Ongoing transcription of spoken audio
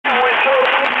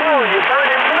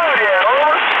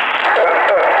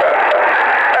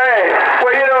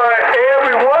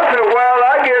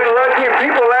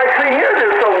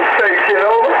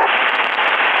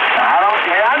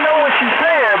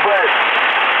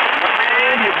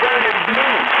turning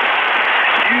blue.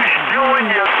 You's doing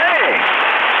your thing.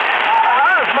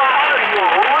 How's my audio,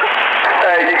 boy?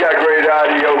 Hey, you got great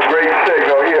audio, great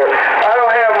signal here. I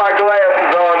don't have my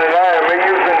glasses on, and I am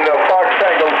using the Fox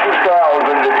Tango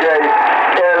 2000 today.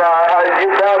 And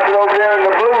you bouncing over there in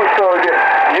the blue, so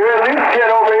you're at least 10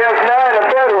 over S9 or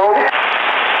better, over.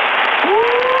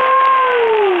 Woo!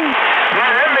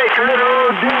 Man, that makes a little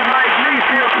old dude like me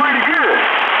feel pretty good.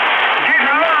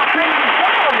 Getting a lot of things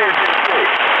down there this day.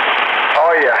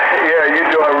 Oh, yeah,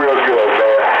 you're doing real good,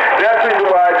 man. That's the reason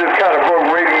why I just kind of broke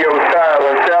radio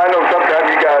silence. I know sometimes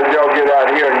you guys, y'all get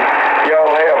out here and y'all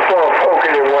have fun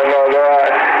poking at one another.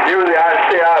 Usually I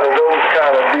stay out of those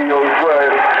kind of deals,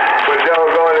 but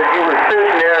doggone it, you were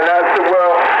sitting there and I said,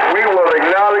 well, we will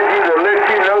acknowledge you to let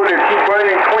you know that you're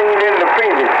burning clean in the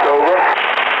Phoenix, over.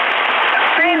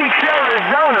 Phoenix,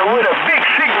 Arizona, with a big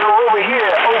signal over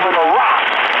here over the rock,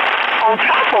 on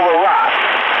top of a rock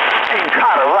in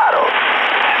Colorado.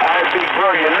 All right, big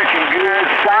bro, you're looking good,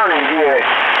 sounding good.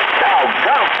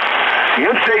 Doggone.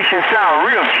 Your station sound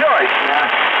real choice now.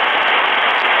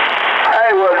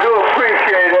 Hey, well, do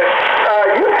appreciate it.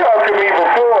 You talked to me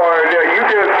before. You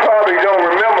just probably don't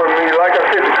remember me. Like I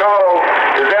said, the call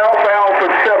is Alpha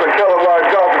 7 Kilowatt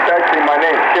Golf. It's actually my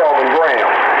name, Kelvin Graham.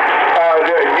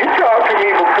 You talked to me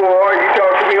before. You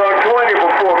talked to me on 20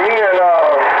 before. Me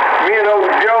and old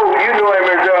Joe, you know him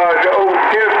as the old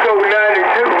Disco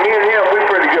 92. Me and him, we're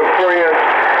pretty good friends.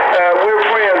 We're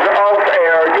friends off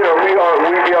air. You know, we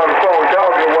be on the phone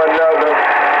talking to one another.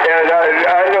 And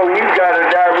I know he's got a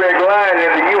direct line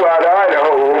into you out of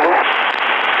Idaho, over.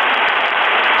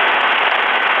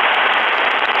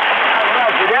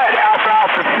 Roger that,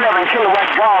 Alpha 7 Kilowatt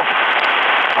Golf.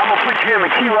 I'm going to put you in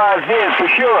the kHz in for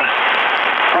sure.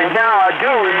 And now I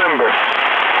do remember.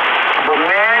 But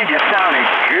man, you sounded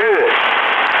good.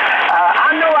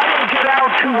 I know I don't get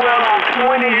out too well on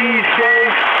 20 these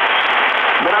days,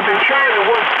 but I've been trying to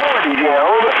work 40 here,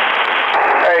 over.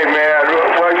 Hey, man,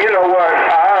 well, you know what?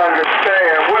 I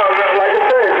understand. Well, like I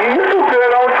said, you do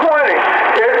good on 20.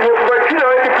 But, you know,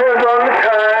 it depends on the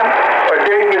time or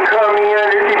day you come in.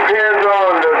 It depends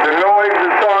on the noise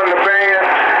that's on the band.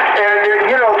 And,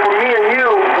 you know, for me and you,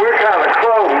 we're kind of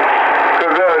close.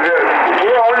 Because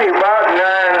we're only about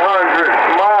 900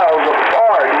 miles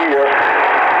apart here.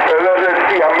 Let's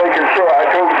see, I'm making sure I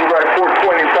told you right,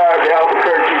 425 to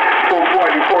Albuquerque,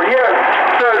 424. Yes,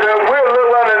 so we're a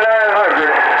little under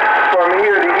 900 from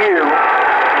here to you.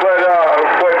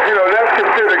 But you know, that's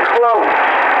considered close.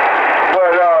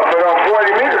 But on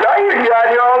 40 meters, I hear you out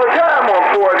here all the time on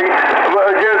 40. But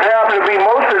it just happens to be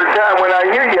most of the time when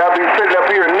I hear you, I'll be sitting up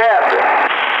here napping.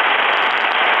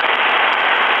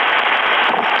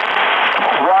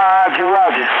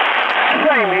 Roger.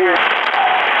 Same here.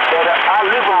 But I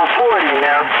live on 40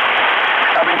 now.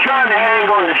 I've been trying to hang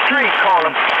on the street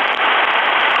corner,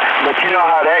 but you know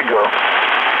how that goes.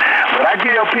 But I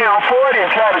get up here on 40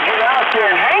 and try to get out there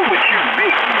and hang with you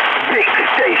big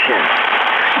station.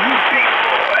 You big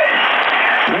boys.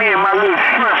 Me and my little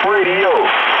shrimp radio.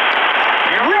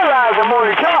 You realize I'm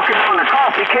only talking on the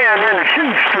coffee can and the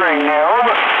shoestring now,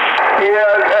 over?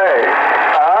 Yeah, hey,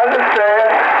 I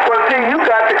understand. Well, see, you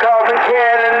got the coffee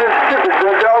can and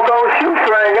the doggone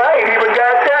shoestring. I ain't even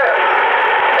got that.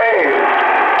 Hey,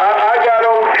 I got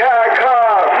old Thai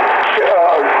car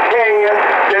can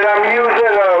that I'm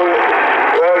using.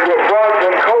 Brought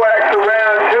some coax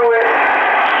around to it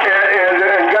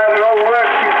and got an old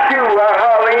rusty shoe I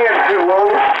holler into,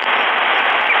 over.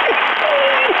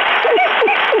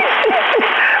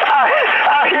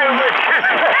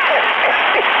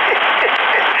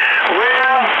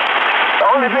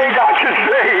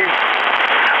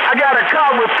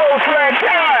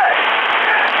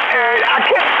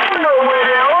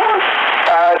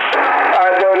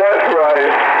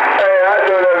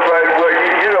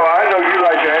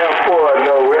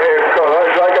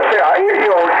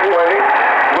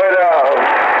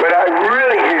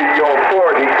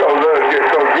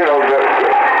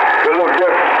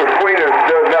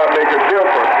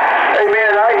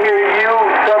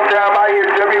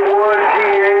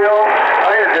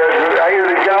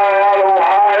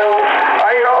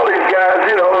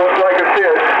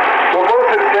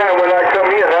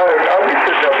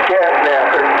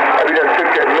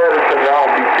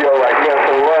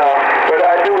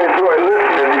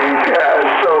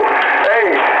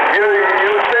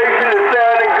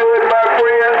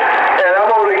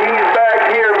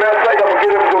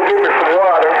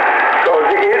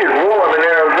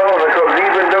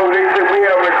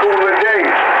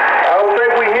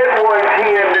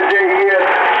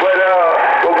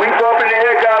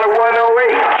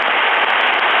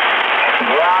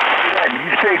 that.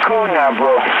 You stay cool now,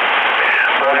 bro.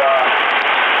 But,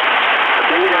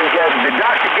 the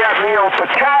doctor got me on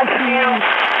potassium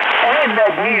and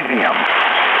magnesium.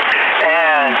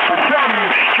 And for some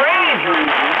strange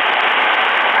reason,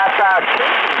 after I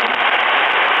take them,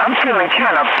 I'm feeling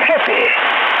kind of peppy.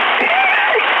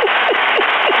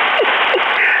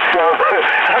 So,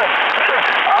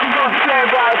 I'm going to stand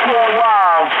by for a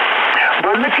while.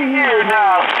 But look at here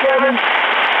now, Kevin.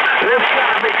 Let's try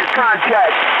to make a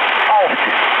contact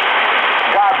often.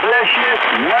 God bless you.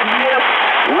 Love you.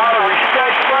 A lot of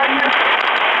respect for you.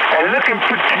 And looking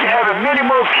for having many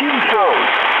more QSOs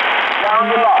down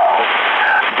the law.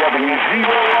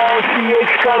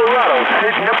 W0RCH Colorado,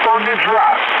 sitting up on this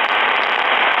rock.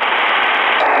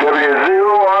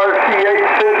 W0RCH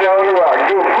sitting on the rock.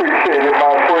 Do appreciate it,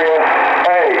 my friend.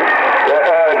 Hey,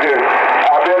 dude,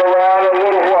 I've been around a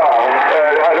little while.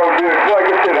 I don't do it, like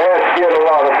I said, I had to get a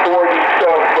lot of 40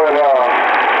 stuff,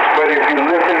 but if you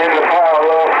listen in the pile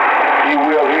up, you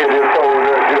will hear this old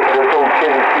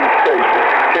Tennessee station.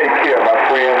 Take care, my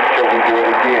friend, till we do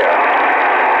it again.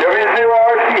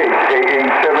 W0RCH,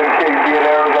 887KB in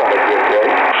Arizona. Good day.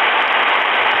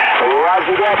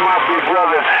 Roger that, my big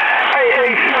brother.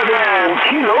 887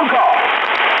 Kilo Golf.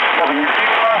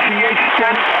 W0RCH,